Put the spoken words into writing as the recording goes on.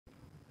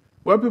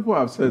Well, people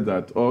have said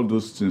that all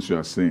those things you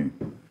are saying,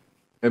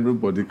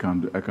 everybody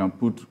can do. I can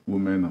put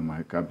women on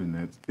my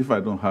cabinet. If I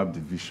don't have the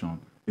vision,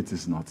 it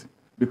is nothing.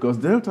 Because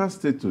Delta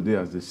State today,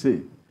 as they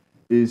say,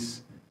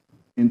 is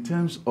in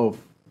terms of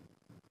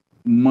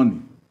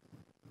money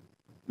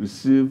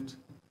received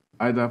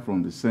either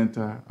from the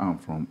center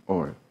and from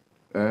oil,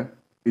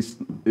 is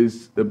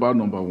about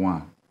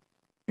 #1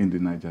 in the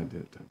Niger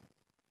Delta.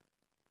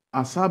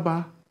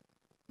 Asaba,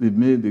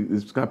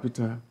 its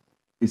capital,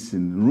 is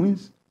in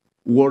ruins.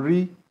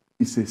 Warri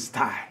is a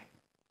sty.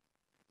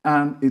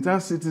 And it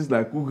has cities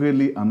like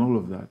Ughelli and all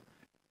of that.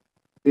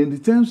 In the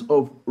terms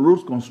of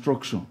road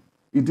construction,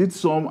 it did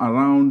some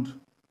around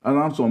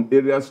some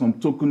areas, some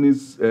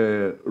tokenist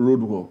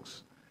road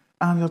works.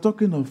 And you're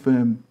talking of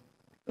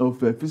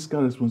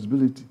fiscal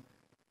responsibility.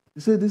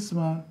 You say this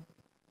man,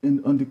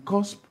 on the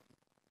cusp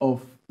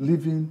of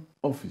leaving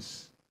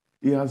office,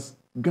 he has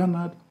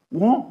garnered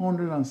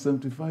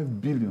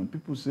 175 billion.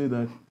 People say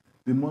that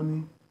the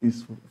money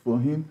is for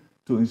him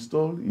to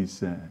install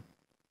his... I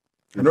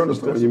don't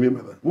understand what you mean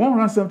by that.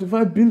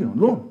 175 billion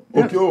loan.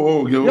 Okay,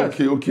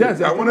 yes. Okay.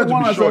 Yes, I wanted to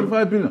be sure.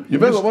 175 billion. You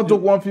first of all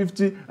took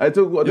 150. I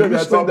took what? You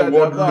missed out the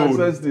word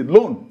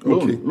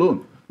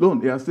loan.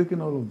 Loan. He has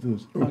taken all of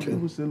those. Okay. And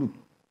people say, look,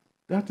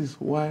 that is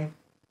why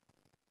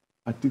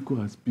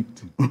Atiku has picked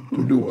him.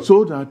 To do what?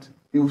 So that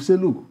he will say,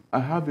 look, I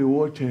have a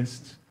war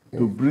chest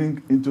to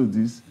bring into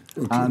this,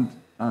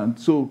 and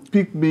so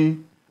pick me.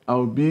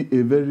 I'll be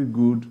a very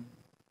good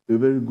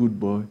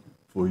boy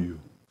for you.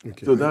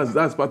 Okay. So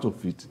that's part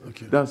of it.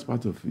 Okay. That's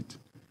part of it.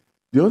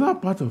 The other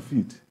part of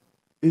it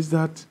is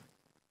that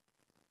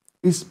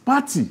his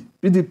party,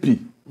 PDP,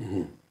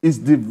 is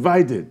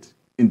divided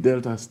in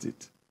Delta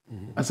State.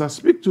 As I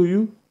speak to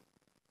you,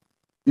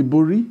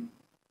 Ibori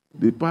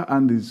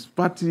and his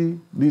party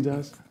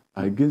leaders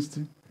are against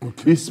him.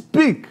 Okay. His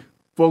pick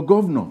for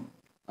governor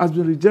has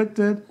been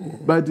rejected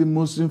by the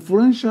most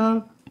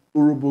influential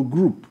Urhobo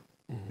group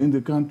in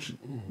the country,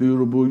 the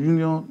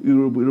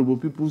Urhobo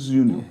People's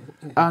Union.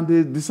 And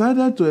they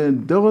decided to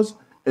endorse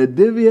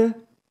David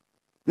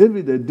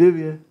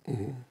Edevie,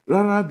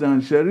 rather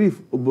than Sheriff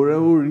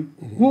Oborewori,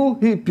 who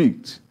he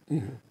picked.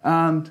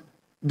 And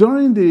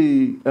during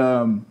the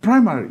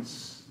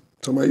primaries...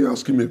 So are you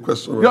asking me a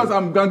question? Yes,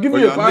 I'm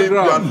giving you a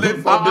background.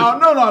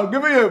 No, I'm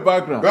giving you a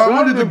background. I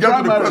wanted to get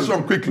to the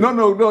question quickly.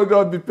 No,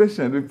 be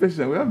patient. We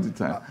have the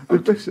time. Be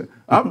patient.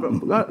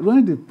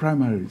 During the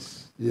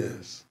primaries,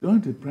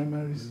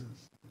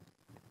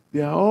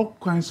 there are all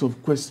kinds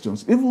of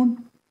questions.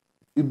 Even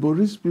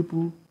Ibori's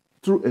people,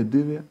 through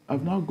Edevie,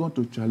 have now gone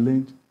to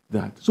challenge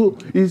that. So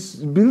it's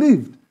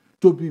believed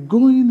to be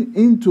going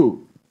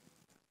into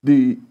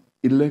the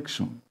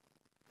election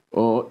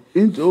or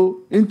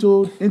into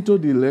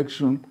the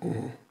election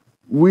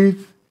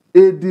with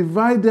a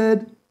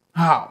divided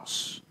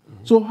house.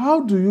 So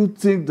how do you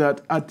think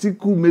that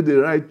Atiku made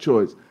the right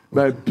choice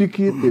by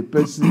picking a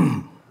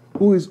person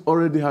who is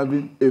already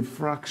having a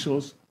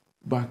fractious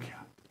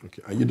backyard?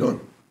 Okay, are you done?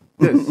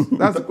 Yes,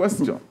 that's the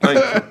question. Thank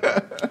you.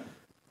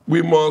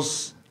 We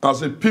must,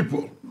 as a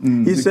people...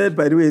 He said,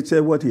 by the way, he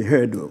said what he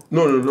heard, though.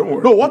 No, don't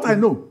worry. No, what I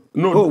know.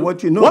 No,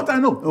 what you know. What I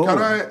know. Oh. Can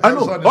I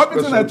know.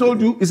 Everything I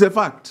told you is a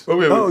fact.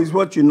 Wait. It's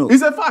what you know.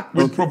 It's a fact.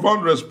 With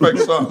profound respect,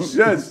 sir.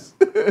 Yes.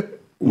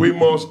 We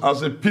must,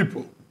 as a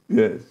people,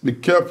 be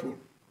careful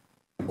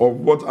of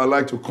what I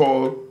like to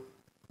call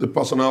the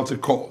personality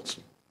cult.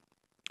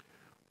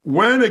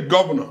 When a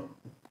governor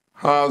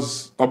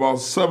has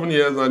about 7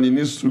 years and he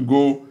needs to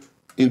go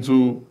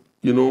into,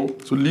 to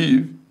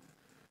leave,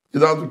 it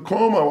has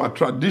become our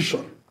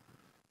tradition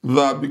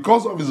that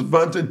because of his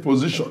vantage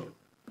position,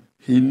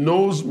 he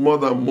knows more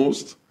than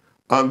most,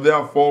 and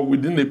therefore,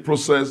 within a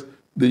process,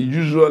 they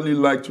usually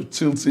like to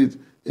tilt it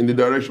in the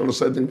direction of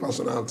certain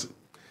personality.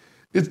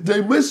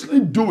 They mostly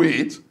do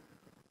it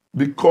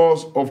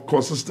because of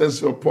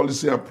consistency of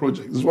policy and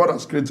project. This is what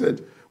has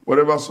created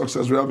whatever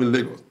success we have in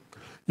Lagos.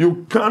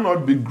 You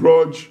cannot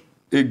begrudge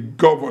a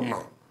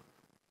governor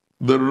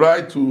the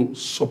right to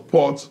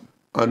support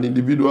an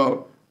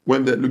individual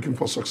when they're looking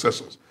for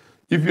successors.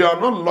 If you are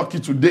not lucky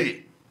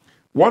today,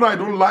 what I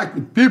don't like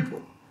with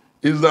people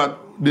is that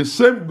the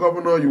same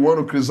governor you want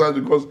to criticize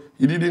because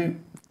he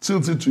didn't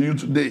tilt it to you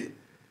today,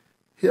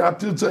 he had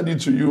tilted it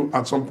to you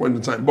at some point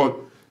in time. But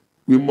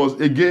we must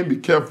again be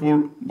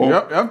careful. You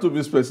have to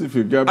be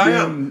specific. I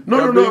am. No,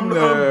 I'm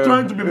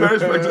trying to be very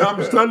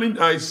specific.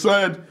 I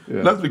said,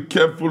 let's be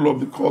careful of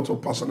the cult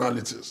of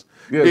personalities.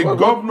 Yes, a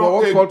governor,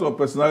 what cult of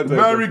personality?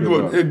 Very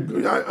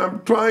good.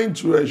 I'm trying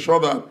to ensure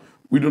that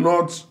we do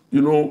not,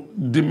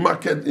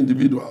 demarket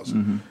individuals.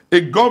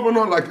 A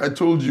governor, like I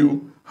told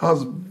you,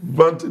 has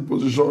vantage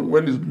position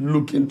when he's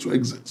looking to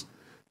exit.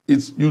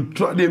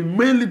 They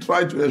mainly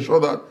try to ensure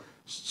that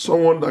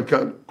someone that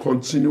can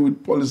continue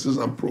with policies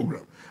and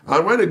programs.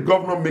 And when a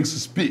governor makes a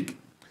speak,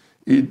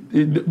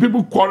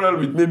 people quarrel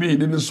with maybe he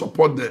didn't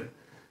support them.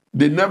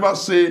 They never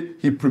say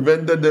he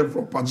prevented them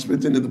from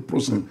participating in the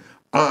process.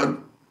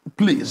 And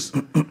please,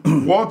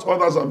 what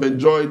others have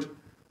enjoyed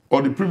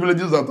or the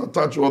privileges that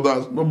attach to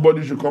others,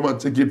 nobody should come and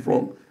take it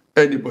from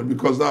anybody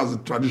because that's the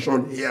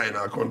tradition here in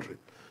our country.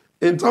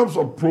 In terms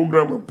of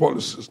program and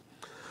policies,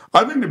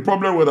 I think the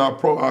problem with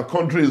our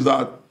country is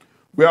that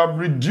we have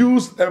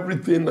reduced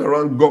everything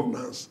around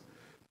governance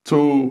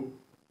to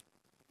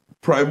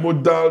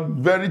primordial,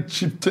 very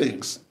cheap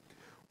things.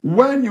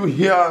 When you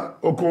hear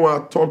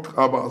Okowa talk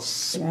about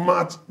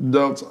smart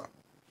Delta,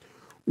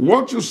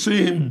 what you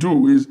see him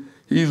do is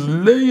he's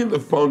laying the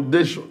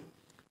foundation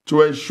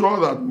to ensure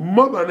that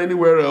more than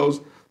anywhere else,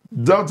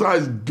 Delta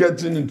is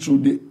getting into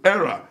the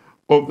era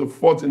of the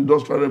fourth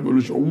industrial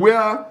revolution,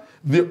 where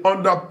the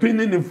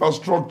underpinning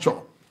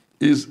infrastructure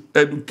is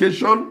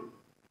education,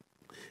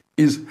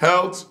 is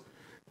health,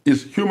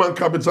 is human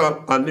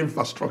capital, and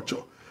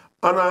infrastructure.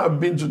 And I have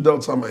been to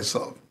Delta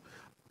myself.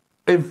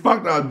 In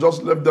fact, I had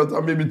just left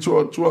Delta maybe two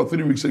or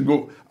 3 weeks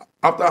ago,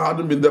 after I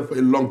hadn't been there for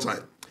a long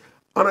time.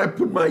 And I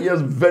put my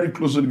ears very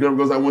close to the ground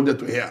because I wanted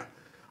to hear.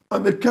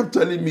 And they kept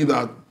telling me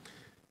that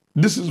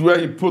this is where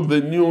he put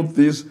the new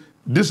this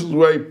is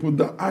where he put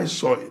that. I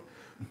saw it.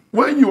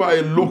 When you are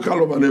a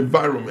local of an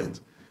environment,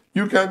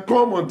 you can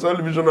come on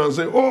television and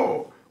say,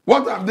 oh,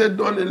 what have they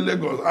done in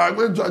Lagos? I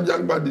went to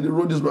Ajangbadi, the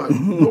road is man.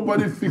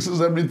 Nobody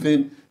fixes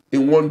everything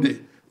in one day.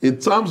 In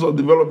terms of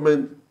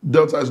development,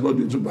 Delta is not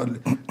doing too badly.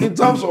 In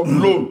terms of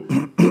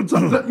loan,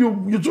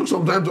 you took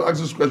some time to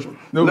ask this question.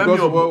 No, let me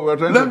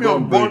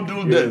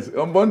unbundle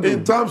them.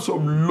 In terms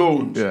of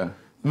loans,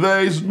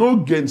 there is no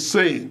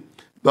gainsaying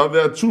that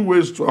there are two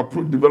ways to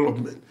approach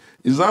development.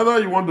 It's either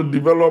you want to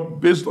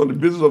develop based on the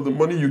basis of the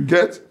money you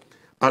get,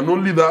 and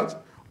only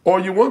that, or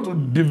you want to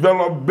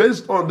develop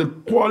based on the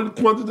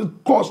quantity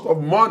cost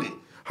of money,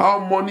 how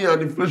money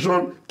and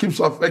inflation keeps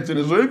affecting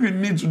it. So if you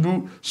need to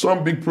do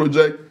some big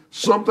project,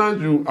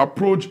 sometimes you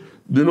approach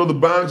the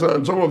banks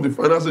and some of the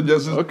finance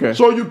agencies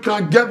so you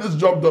can get this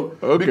job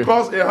done.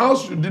 Because a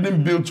house you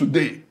didn't build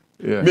today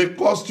may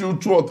cost you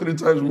 2 or 3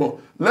 times more.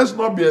 Let's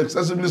not be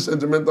excessively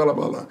sentimental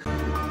about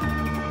that.